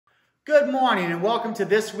Good morning and welcome to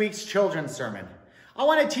this week's children's sermon. I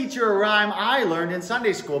want to teach you a rhyme I learned in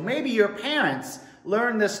Sunday school. Maybe your parents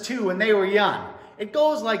learned this too when they were young. It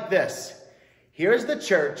goes like this. Here's the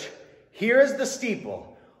church, here is the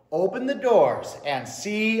steeple. Open the doors and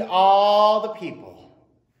see all the people.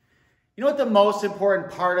 You know what the most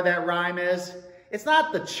important part of that rhyme is? It's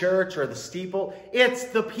not the church or the steeple, it's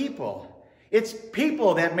the people. It's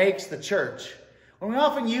people that makes the church. When we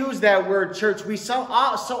often use that word church, we so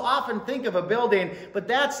often think of a building, but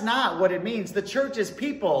that's not what it means. The church is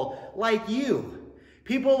people like you.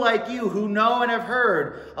 People like you who know and have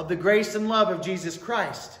heard of the grace and love of Jesus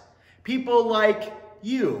Christ. People like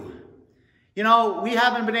you. You know, we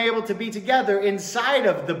haven't been able to be together inside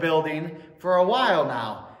of the building for a while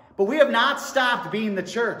now, but we have not stopped being the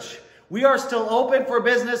church. We are still open for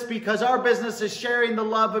business because our business is sharing the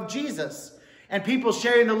love of Jesus. And people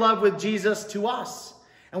sharing the love with Jesus to us.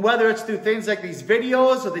 And whether it's through things like these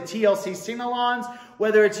videos or the TLC sing-alongs,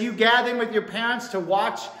 whether it's you gathering with your parents to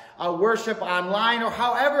watch worship online or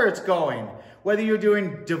however it's going, whether you're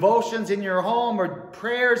doing devotions in your home or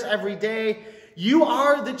prayers every day, you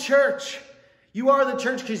are the church. You are the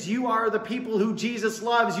church because you are the people who Jesus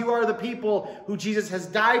loves. You are the people who Jesus has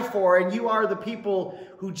died for. And you are the people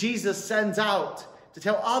who Jesus sends out to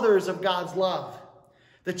tell others of God's love.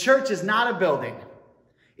 The church is not a building.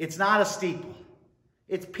 It's not a steeple.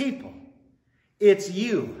 It's people. It's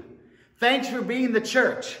you. Thanks for being the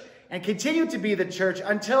church and continue to be the church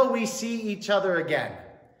until we see each other again.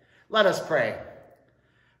 Let us pray.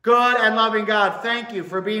 Good and loving God, thank you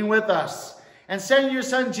for being with us and sending your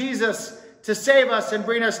son Jesus to save us and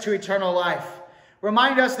bring us to eternal life.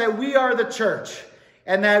 Remind us that we are the church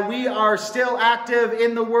and that we are still active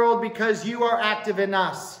in the world because you are active in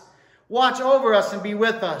us. Watch over us and be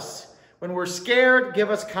with us. When we're scared, give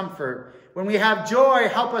us comfort. When we have joy,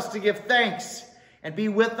 help us to give thanks and be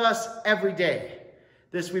with us every day.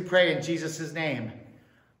 This we pray in Jesus' name.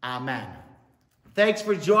 Amen. Thanks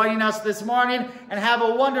for joining us this morning and have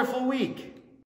a wonderful week.